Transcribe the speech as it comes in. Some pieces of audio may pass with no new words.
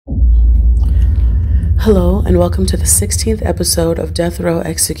Hello, and welcome to the 16th episode of Death Row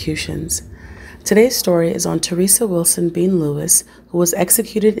Executions. Today's story is on Teresa Wilson Bean Lewis, who was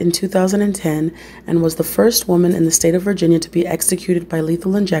executed in 2010 and was the first woman in the state of Virginia to be executed by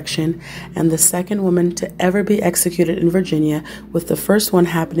lethal injection and the second woman to ever be executed in Virginia, with the first one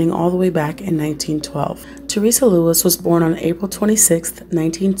happening all the way back in 1912. Teresa Lewis was born on April 26,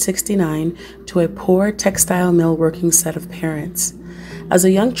 1969, to a poor textile mill working set of parents. As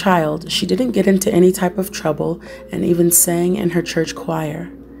a young child, she didn't get into any type of trouble and even sang in her church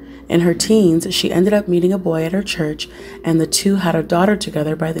choir. In her teens, she ended up meeting a boy at her church, and the two had a daughter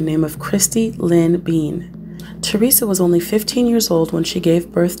together by the name of Christy Lynn Bean. Teresa was only 15 years old when she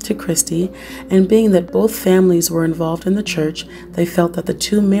gave birth to Christy, and being that both families were involved in the church, they felt that the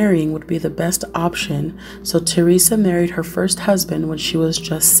two marrying would be the best option, so Teresa married her first husband when she was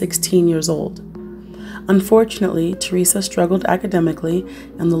just 16 years old. Unfortunately, Teresa struggled academically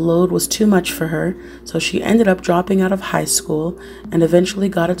and the load was too much for her, so she ended up dropping out of high school and eventually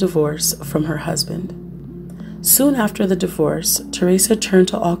got a divorce from her husband. Soon after the divorce, Teresa turned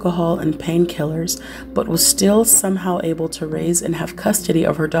to alcohol and painkillers, but was still somehow able to raise and have custody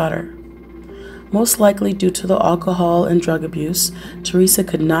of her daughter. Most likely due to the alcohol and drug abuse, Teresa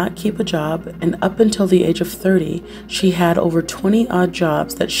could not keep a job, and up until the age of 30, she had over 20 odd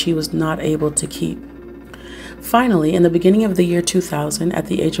jobs that she was not able to keep. Finally, in the beginning of the year 2000, at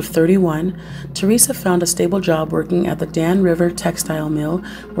the age of 31, Teresa found a stable job working at the Dan River Textile Mill,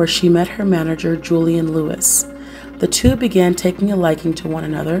 where she met her manager, Julian Lewis. The two began taking a liking to one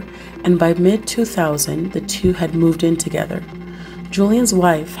another, and by mid-2000, the two had moved in together. Julian's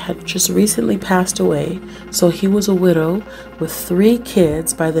wife had just recently passed away, so he was a widow with 3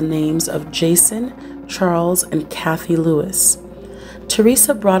 kids by the names of Jason, Charles, and Kathy Lewis.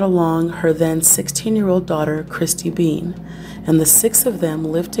 Teresa brought along her then 16-year-old daughter, Christy Bean, and the 6 of them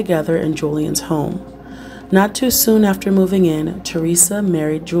lived together in Julian's home. Not too soon after moving in, Teresa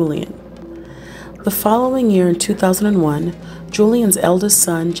married Julian. The following year, in 2001, Julian's eldest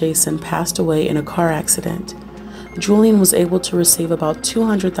son, Jason, passed away in a car accident. Julian was able to receive about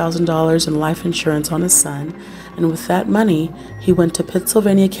 $200,000 in life insurance on his son, and with that money, he went to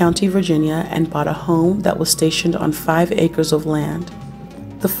Pittsylvania County, Virginia, and bought a home that was stationed on 5 acres of land.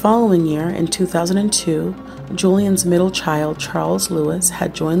 The following year, in 2002, Julian's middle child, Charles Lewis,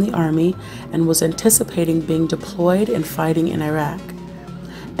 had joined the Army and was anticipating being deployed and fighting in Iraq.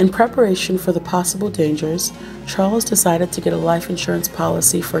 In preparation for the possible dangers, Charles decided to get a life insurance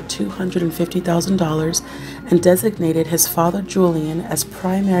policy for $250,000 and designated his father, Julian, as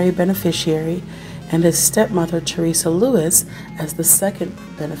primary beneficiary and his stepmother, Teresa Lewis, as the second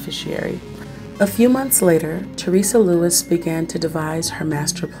beneficiary. A few months later, Teresa Lewis began to devise her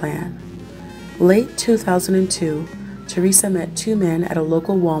master plan. Late 2002, Teresa met 2 men at a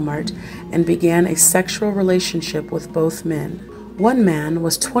local Walmart and began a sexual relationship with both men. One man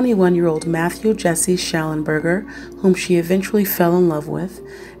was 21-year-old Matthew Jesse Schallenberger, whom she eventually fell in love with,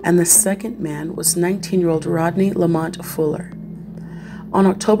 and the second man was 19-year-old Rodney Lamont Fuller. On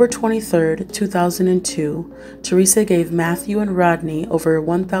October 23, 2002, Teresa gave Matthew and Rodney over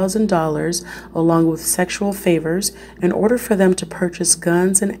 $1,000 along with sexual favors in order for them to purchase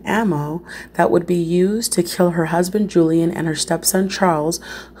guns and ammo that would be used to kill her husband Julian and her stepson Charles,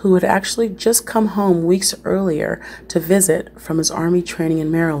 who had actually just come home weeks earlier to visit from his Army training in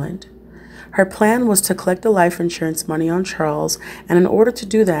Maryland. Her plan was to collect the life insurance money on Charles, and in order to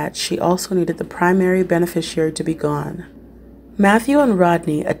do that, she also needed the primary beneficiary to be gone. Matthew and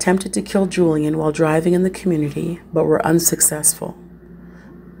Rodney attempted to kill Julian while driving in the community, but were unsuccessful.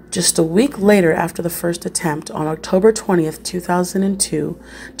 Just a week later after the first attempt, on October 20th, 2002,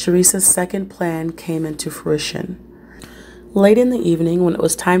 Teresa's second plan came into fruition. Late in the evening, when it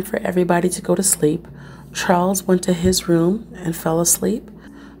was time for everybody to go to sleep, Charles went to his room and fell asleep.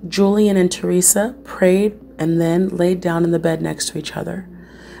 Julian and Teresa prayed and then laid down in the bed next to each other.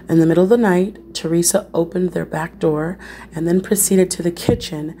 In the middle of the night, Teresa opened their back door and then proceeded to the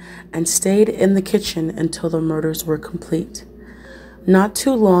kitchen and stayed in the kitchen until the murders were complete. Not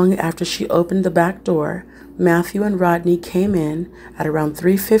too long after she opened the back door, Matthew and Rodney came in at around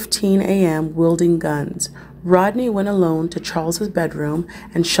 3:15 a.m. wielding guns. Rodney went alone to Charles's bedroom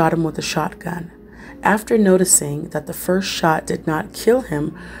and shot him with a shotgun. After noticing that the first shot did not kill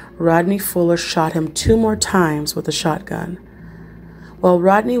him, Rodney Fuller shot him 2 more times with a shotgun. While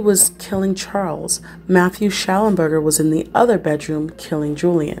Rodney was killing Charles, Matthew Schallenberger was in the other bedroom killing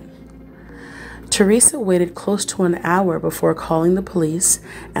Julian. Teresa waited close to an hour before calling the police,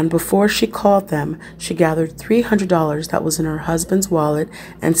 and before she called them, she gathered $300 that was in her husband's wallet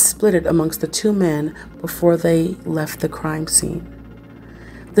and split it amongst the 2 men before they left the crime scene.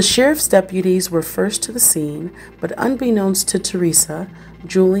 The sheriff's deputies were first to the scene, but unbeknownst to Teresa,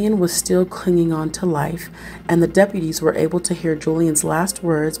 Julian was still clinging on to life, and the deputies were able to hear Julian's last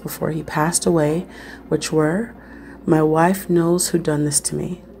words before he passed away, which were, "My wife knows who done this to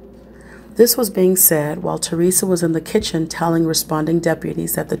me." This was being said while Teresa was in the kitchen telling responding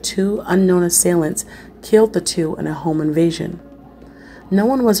deputies that the two unknown assailants killed the two in a home invasion. No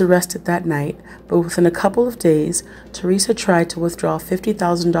one was arrested that night, but within a couple of days, Teresa tried to withdraw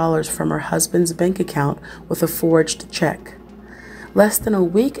 $50,000 from her husband's bank account with a forged check. Less than a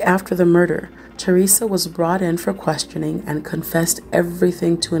week after the murder, Teresa was brought in for questioning and confessed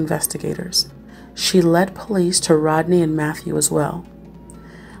everything to investigators. She led police to Rodney and Matthew as well.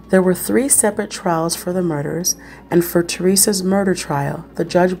 There were 3 separate trials for the murders, and for Teresa's murder trial, the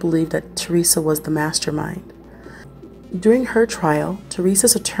judge believed that Teresa was the mastermind. During her trial,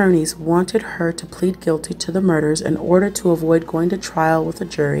 Teresa's attorneys wanted her to plead guilty to the murders in order to avoid going to trial with a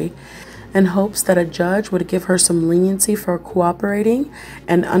jury, in hopes that a judge would give her some leniency for cooperating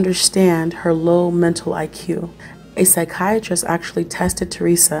and understand her low mental IQ. A psychiatrist actually tested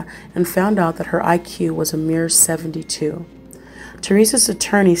Teresa and found out that her IQ was a mere 72. Teresa's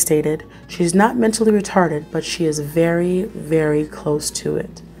attorney stated, "She's not mentally retarded, but she is very, very close to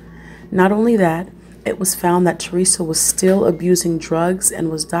it." Not only that, it was found that Teresa was still abusing drugs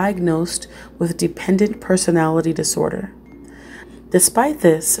and was diagnosed with dependent personality disorder. Despite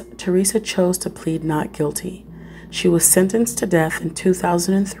this, Teresa chose to plead not guilty. She was sentenced to death in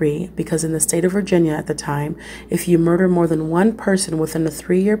 2003 because in the state of Virginia at the time, if you murder more than one person within a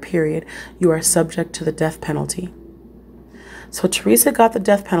 3-year period, you are subject to the death penalty. So Teresa got the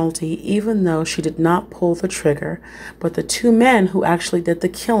death penalty even though she did not pull the trigger, but the 2 men who actually did the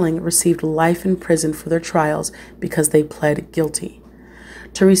killing received life in prison for their trials because they pled guilty.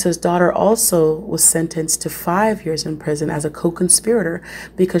 Teresa's daughter also was sentenced to 5 years in prison as a co-conspirator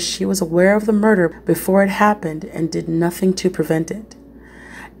because she was aware of the murder before it happened and did nothing to prevent it.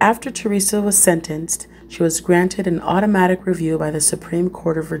 After Teresa was sentenced, she was granted an automatic review by the Supreme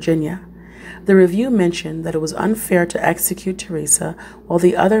Court of Virginia. The review mentioned that it was unfair to execute Teresa while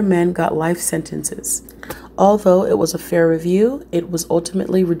the other men got life sentences. Although it was a fair review, it was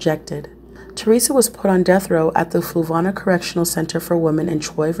ultimately rejected. Teresa was put on death row at the Fluvanna Correctional Center for Women in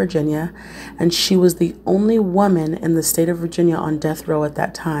Troy, Virginia, and she was the only woman in the state of Virginia on death row at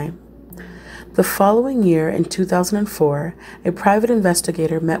that time. The following year, in 2004, a private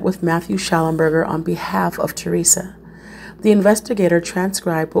investigator met with Matthew Schallenberger on behalf of Teresa. The investigator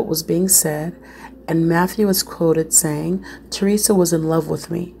transcribed what was being said, and Matthew is quoted saying, "Teresa was in love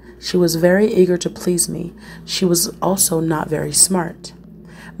with me. She was very eager to please me. She was also not very smart."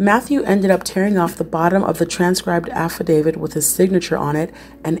 Matthew ended up tearing off the bottom of the transcribed affidavit with his signature on it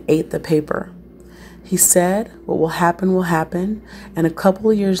and ate the paper. He said, "What will happen," and a couple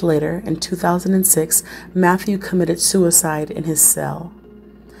of years later, in 2006, Matthew committed suicide in his cell.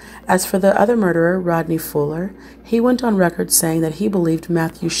 As for the other murderer, Rodney Fuller, he went on record saying that he believed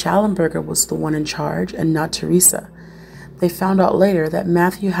Matthew Schallenberger was the one in charge and not Teresa. They found out later that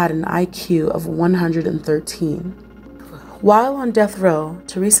Matthew had an IQ of 113. While on death row,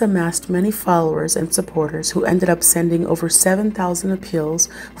 Teresa amassed many followers and supporters who ended up sending over 7,000 appeals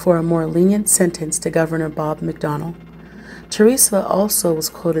for a more lenient sentence to Governor Bob McDonnell. Teresa also was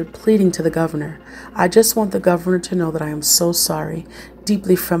quoted pleading to the governor, "I just want the governor to know that I am so sorry,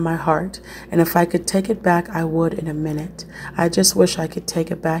 deeply from my heart, and if I could take it back, I would in a minute. I just wish I could take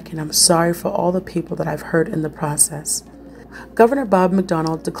it back, and I'm sorry for all the people that I've hurt in the process." Governor Bob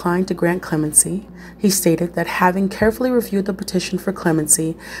McDonnell declined to grant clemency. He stated that having carefully reviewed the petition for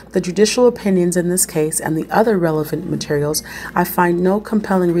clemency, the judicial opinions in this case, and the other relevant materials, I find no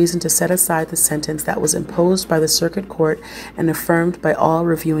compelling reason to set aside the sentence that was imposed by the Circuit Court and affirmed by all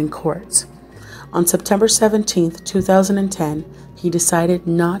reviewing courts. On September 17, 2010, he decided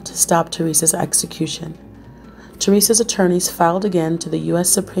not to stop Teresa's execution. Teresa's attorneys filed again to the U.S.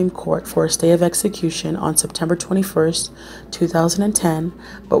 Supreme Court for a stay of execution on September 21, 2010,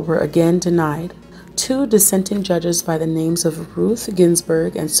 but were again denied. 2 dissenting judges by the names of Ruth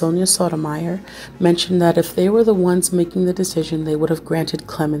Ginsburg and Sonia Sotomayor mentioned that if they were the ones making the decision, they would have granted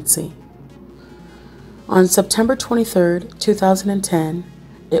clemency. On September 23, 2010,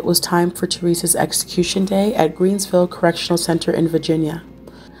 it was time for Teresa's execution day at Greensville Correctional Center in Virginia.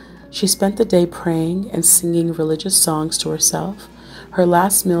 She spent the day praying and singing religious songs to herself. Her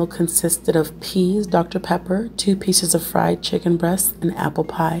last meal consisted of peas, Dr. Pepper, 2 pieces of fried chicken breast, and apple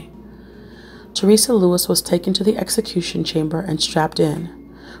pie. Teresa Lewis was taken to the execution chamber and strapped in.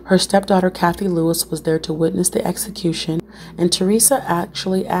 Her stepdaughter Kathy Lewis was there to witness the execution, and Teresa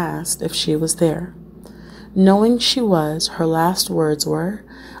actually asked if she was there. Knowing she was, her last words were,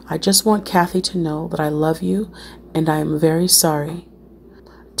 I just want Kathy to know that I love you and I am very sorry.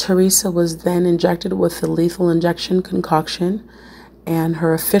 Teresa was then injected with the lethal injection concoction, and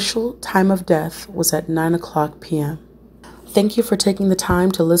her official time of death was at 9:00 p.m. Thank you for taking the time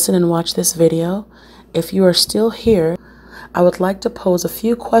to listen and watch this video. If you are still here, I would like to pose a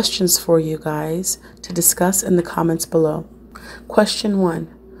few questions for you guys to discuss in the comments below. Question 1.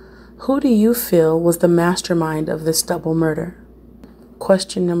 Who do you feel was the mastermind of this double murder?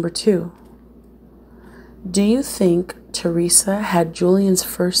 Question number 2. Do you think Teresa had Julian's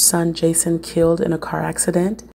first son, Jason, killed in a car accident